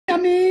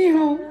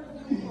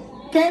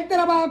que él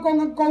trabaja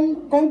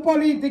con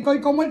políticos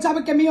y como él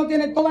sabe que mío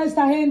tiene toda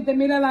esta gente,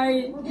 mírala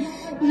ahí,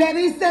 le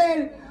dice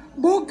él,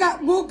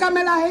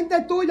 búscame la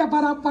gente tuya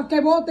para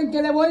que voten,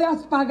 que le voy a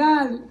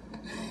pagar.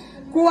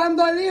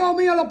 Cuando el hijo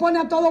mío lo pone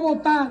a todo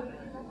votar,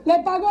 ¿le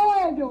pagó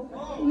ellos?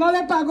 No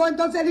le pagó,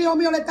 entonces el hijo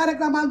mío le está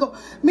reclamando,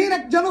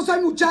 mire, yo no soy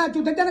muchacho,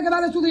 usted tiene que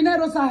darle su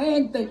dinero a esa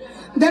gente,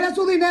 déle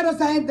su dinero a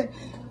esa gente.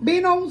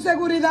 Vino un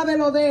seguridad de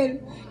lo de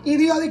él y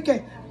dijo,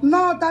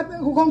 no,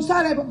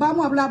 González,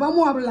 vamos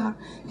a hablar.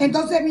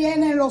 Entonces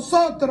vienen los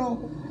otros,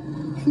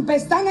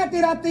 empezaron a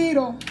tirar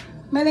tiros,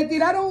 me le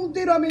tiraron un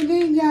tiro a mi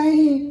niña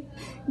y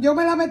yo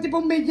me la metí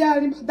por un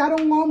billar y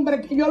mataron a un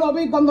hombre que yo lo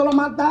vi cuando lo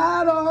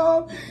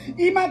mataron.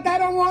 Y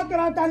mataron a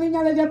otro, a esta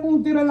niña le dieron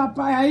un tiro en la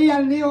pared, ahí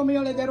al hijo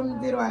mío le dieron un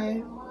tiro a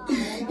él.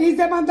 Y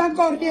se mandan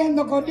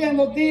corriendo,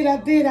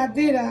 tira.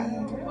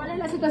 ¿Cuál es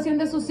la situación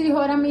de sus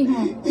hijos ahora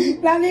mismo?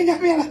 La niña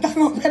mía la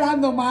están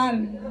operando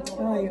mal.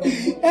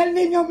 El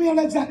niño mío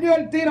le salió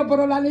el tiro,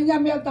 pero la niña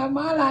mía está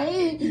mal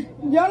ahí.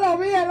 Yo lo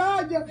vi el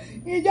hoyo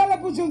y yo le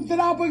puse un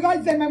trapo y hoy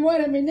se me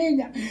muere mi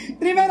niña.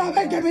 Primera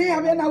vez que mi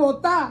hija viene a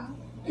votar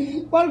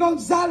por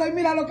Gonzalo y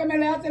mira lo que me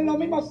le hacen los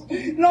mismos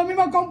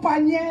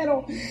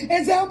compañeros.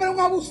 Ese hombre es un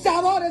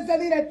abusador, ese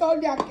director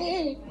de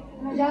aquí.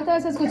 Ya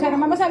ustedes escucharon.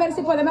 Vamos a ver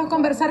si podemos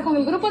conversar con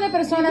el grupo de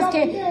personas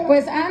que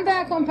pues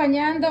anda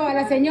acompañando a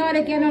la señora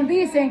y que nos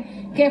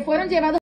dicen que fueron llevados